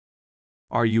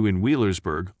Are you in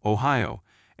Wheelersburg, Ohio,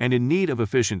 and in need of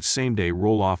efficient same-day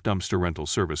roll-off dumpster rental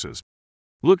services?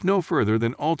 Look no further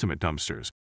than Ultimate Dumpsters.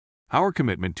 Our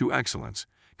commitment to excellence,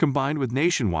 combined with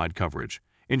nationwide coverage,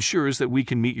 ensures that we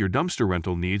can meet your dumpster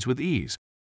rental needs with ease.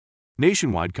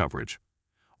 Nationwide coverage.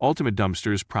 Ultimate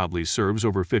Dumpsters proudly serves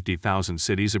over 50,000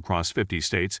 cities across 50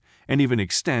 states and even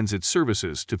extends its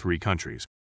services to 3 countries.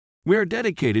 We are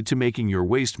dedicated to making your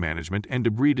waste management and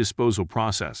debris disposal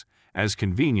process as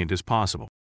convenient as possible.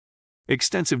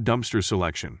 Extensive dumpster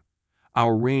selection.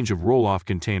 Our range of roll-off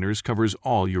containers covers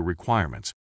all your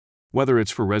requirements. Whether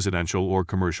it's for residential or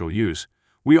commercial use,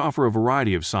 we offer a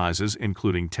variety of sizes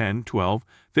including 10, 12,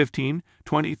 15,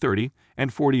 20, 30,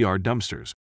 and 40-yard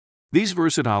dumpsters. These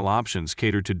versatile options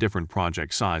cater to different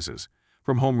project sizes,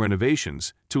 from home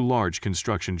renovations to large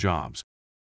construction jobs.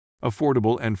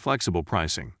 Affordable and flexible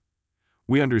pricing.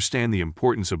 We understand the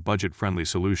importance of budget-friendly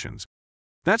solutions.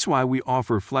 That's why we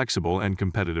offer flexible and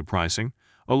competitive pricing,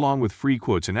 along with free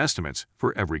quotes and estimates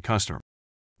for every customer.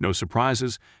 No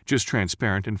surprises, just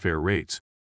transparent and fair rates.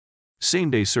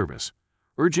 Same-day service.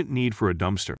 Urgent need for a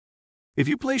dumpster. If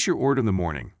you place your order in the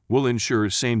morning, we'll ensure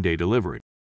same-day delivery.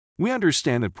 We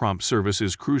understand that prompt service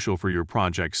is crucial for your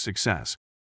project's success.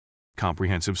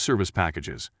 Comprehensive service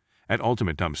packages. At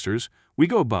Ultimate Dumpsters, we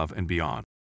go above and beyond.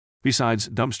 Besides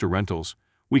dumpster rentals,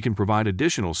 we can provide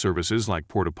additional services like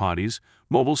porta potties,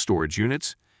 mobile storage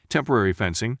units, temporary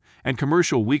fencing, and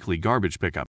commercial weekly garbage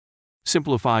pickup.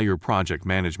 Simplify your project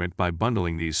management by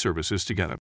bundling these services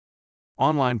together.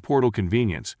 Online portal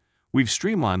convenience. We've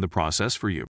streamlined the process for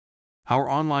you. Our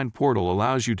online portal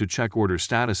allows you to check order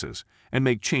statuses and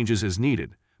make changes as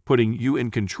needed, putting you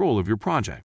in control of your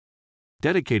project.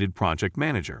 Dedicated project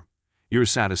manager. Your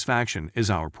satisfaction is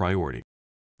our priority.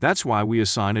 That's why we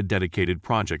assign a dedicated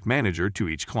project manager to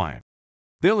each client.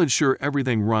 They'll ensure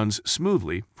everything runs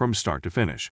smoothly from start to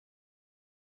finish.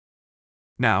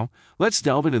 Now, let's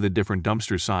delve into the different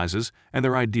dumpster sizes and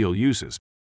their ideal uses.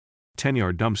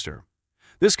 10-yard dumpster.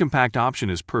 This compact option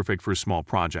is perfect for small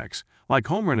projects, like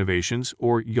home renovations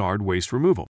or yard waste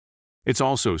removal. It's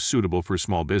also suitable for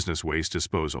small business waste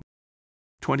disposal.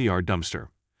 20-yard dumpster.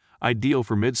 Ideal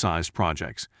for mid-sized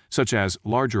projects, such as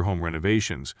larger home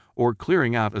renovations or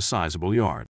clearing out a sizable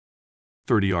yard.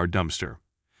 30-yard dumpster.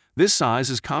 This size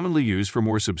is commonly used for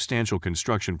more substantial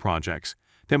construction projects,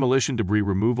 demolition debris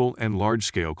removal, and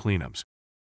large-scale cleanups.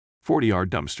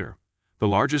 40-yard dumpster. The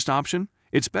largest option?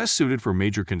 It's best suited for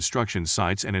major construction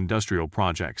sites and industrial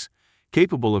projects,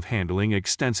 capable of handling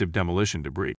extensive demolition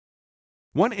debris.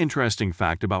 One interesting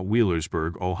fact about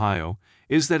Wheelersburg, Ohio,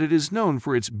 is that it is known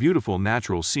for its beautiful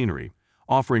natural scenery,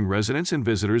 offering residents and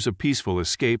visitors a peaceful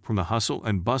escape from the hustle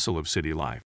and bustle of city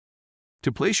life.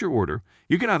 To place your order,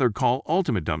 you can either call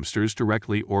Ultimate Dumpsters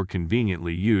directly or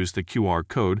conveniently use the QR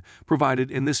code provided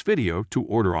in this video to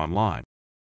order online.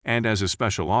 And as a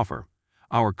special offer,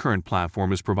 our current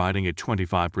platform is providing a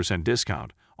 25%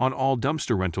 discount on all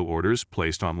dumpster rental orders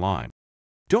placed online.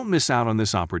 Don't miss out on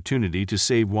this opportunity to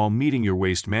save while meeting your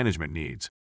waste management needs.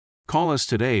 Call us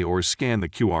today or scan the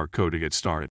QR code to get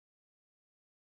started.